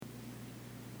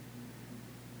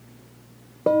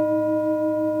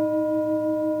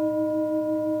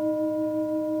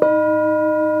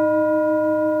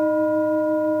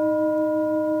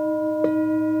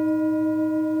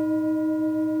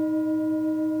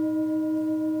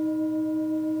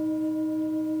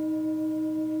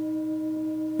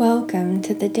Welcome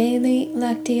to the Daily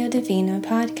Lectio Divina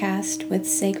podcast with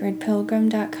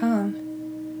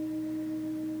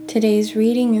sacredpilgrim.com. Today's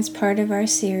reading is part of our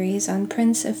series on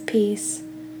Prince of Peace,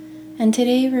 and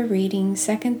today we're reading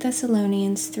 2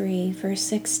 Thessalonians 3, verse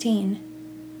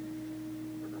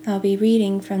 16. I'll be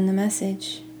reading from the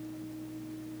Message.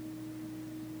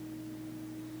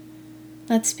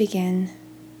 Let's begin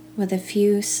with a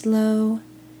few slow,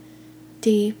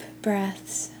 deep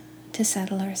breaths to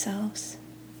settle ourselves.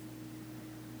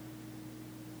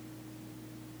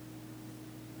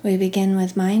 We begin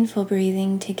with mindful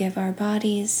breathing to give our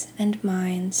bodies and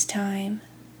minds time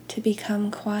to become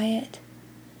quiet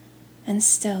and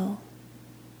still.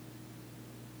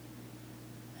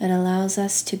 It allows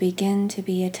us to begin to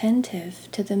be attentive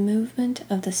to the movement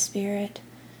of the Spirit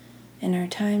in our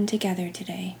time together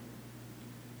today.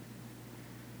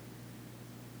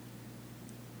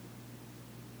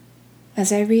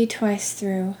 As I read twice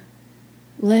through,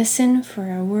 listen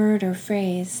for a word or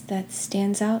phrase that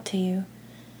stands out to you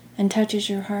and touches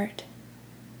your heart.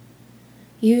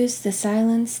 Use the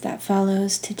silence that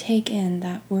follows to take in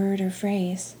that word or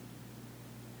phrase.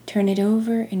 Turn it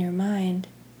over in your mind.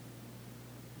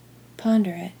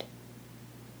 Ponder it.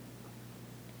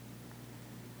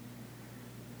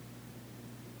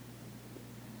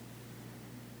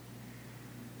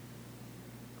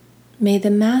 May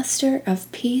the Master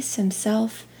of Peace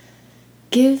himself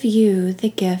give you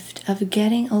the gift of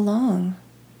getting along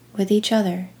with each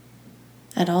other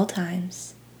at all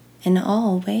times, in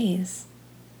all ways.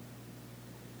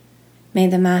 May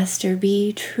the Master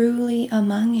be truly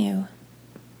among you.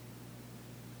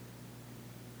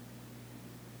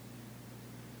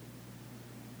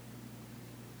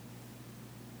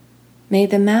 May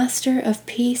the Master of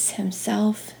Peace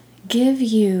himself give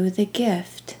you the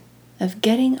gift of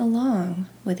getting along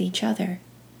with each other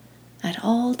at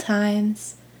all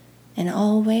times, in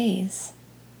all ways.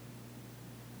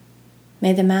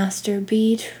 May the Master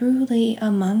be truly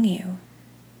among you.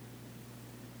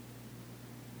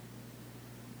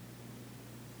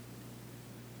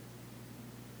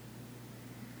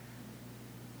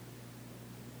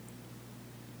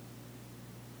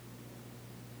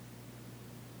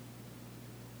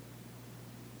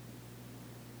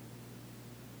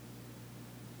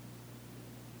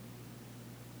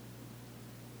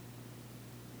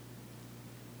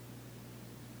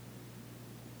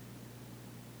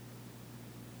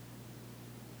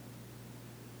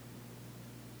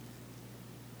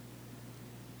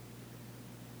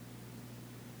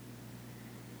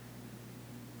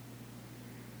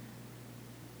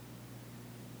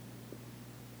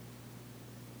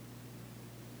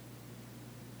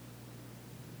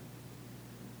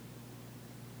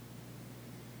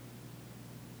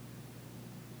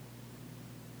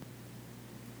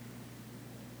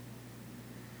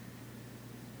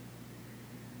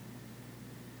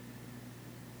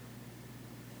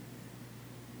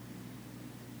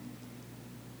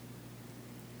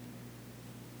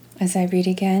 As I read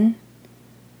again,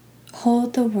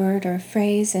 hold the word or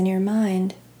phrase in your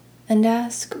mind and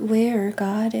ask where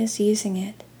God is using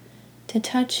it to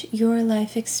touch your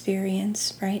life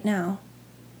experience right now.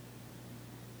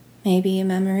 Maybe a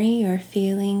memory or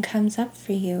feeling comes up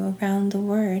for you around the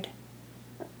word.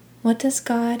 What does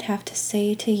God have to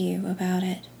say to you about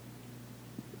it?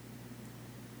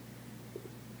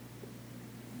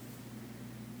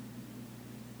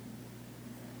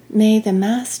 May the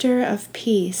Master of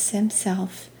Peace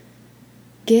himself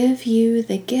give you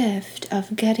the gift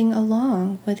of getting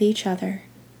along with each other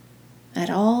at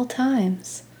all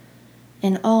times,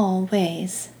 in all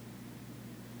ways.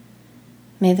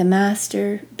 May the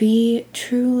Master be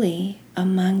truly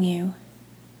among you.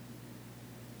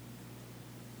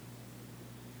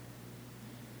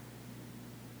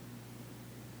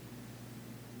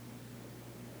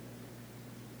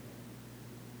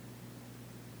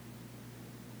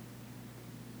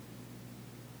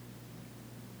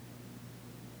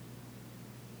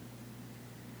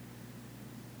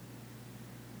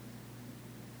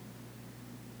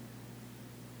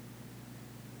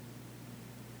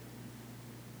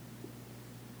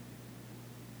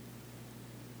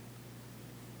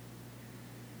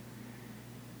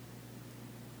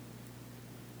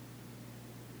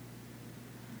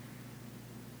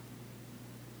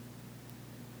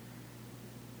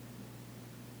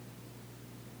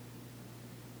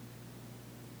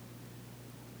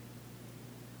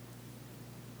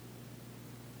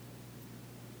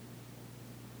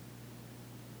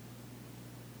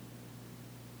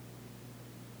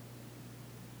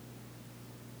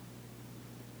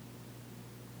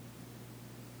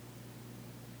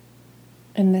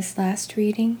 In this last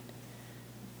reading,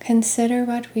 consider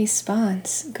what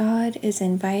response God is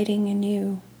inviting in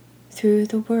you through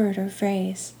the word or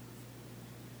phrase.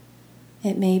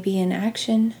 It may be an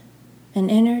action, an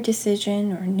inner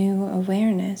decision or new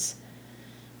awareness,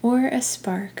 or a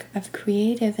spark of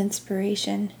creative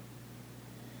inspiration.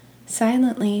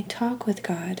 Silently talk with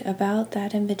God about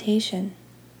that invitation.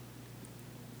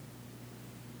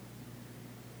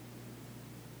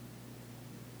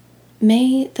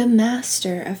 May the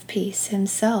Master of Peace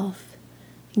himself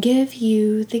give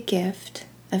you the gift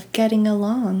of getting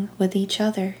along with each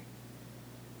other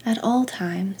at all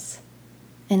times,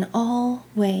 in all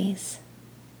ways.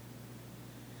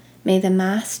 May the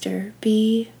Master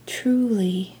be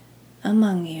truly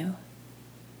among you.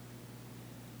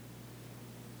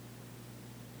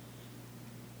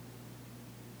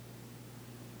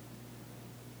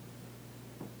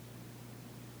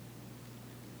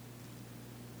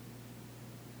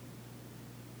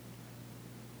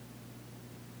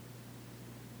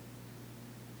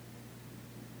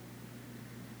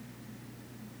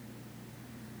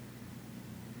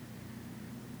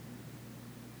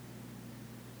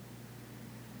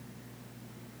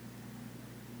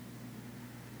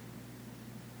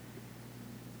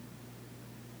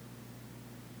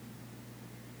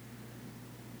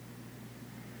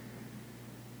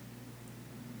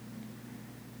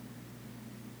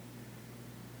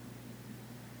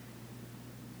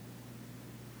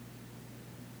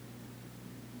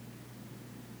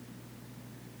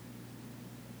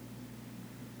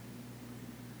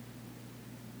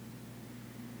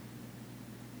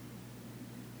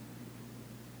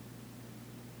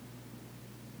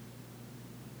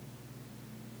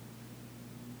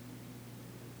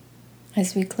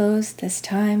 As we close this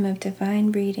time of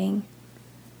divine reading,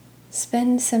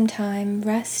 spend some time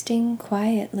resting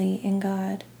quietly in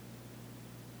God.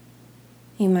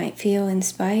 You might feel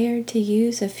inspired to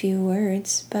use a few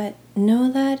words, but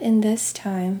know that in this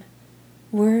time,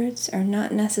 words are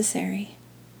not necessary.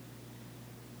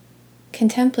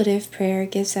 Contemplative prayer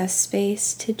gives us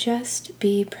space to just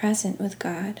be present with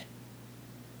God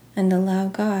and allow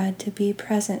God to be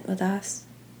present with us.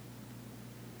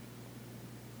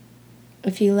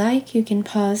 If you like, you can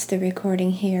pause the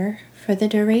recording here for the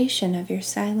duration of your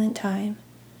silent time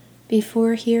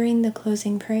before hearing the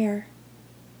closing prayer.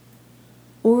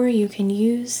 Or you can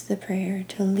use the prayer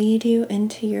to lead you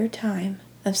into your time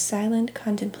of silent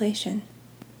contemplation.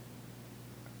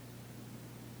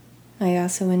 I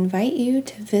also invite you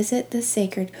to visit the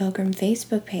Sacred Pilgrim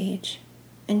Facebook page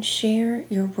and share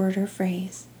your word or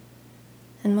phrase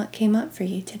and what came up for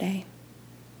you today.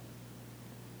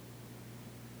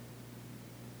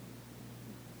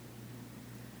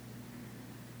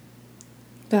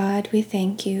 God, we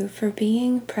thank you for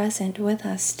being present with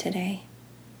us today.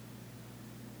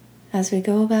 As we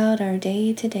go about our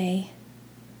day to day,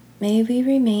 may we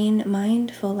remain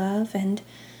mindful of and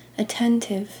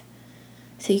attentive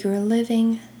to your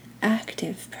living,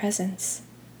 active presence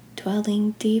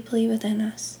dwelling deeply within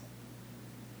us.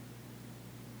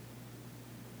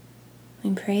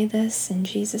 We pray this in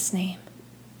Jesus' name.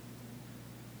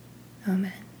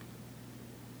 Amen.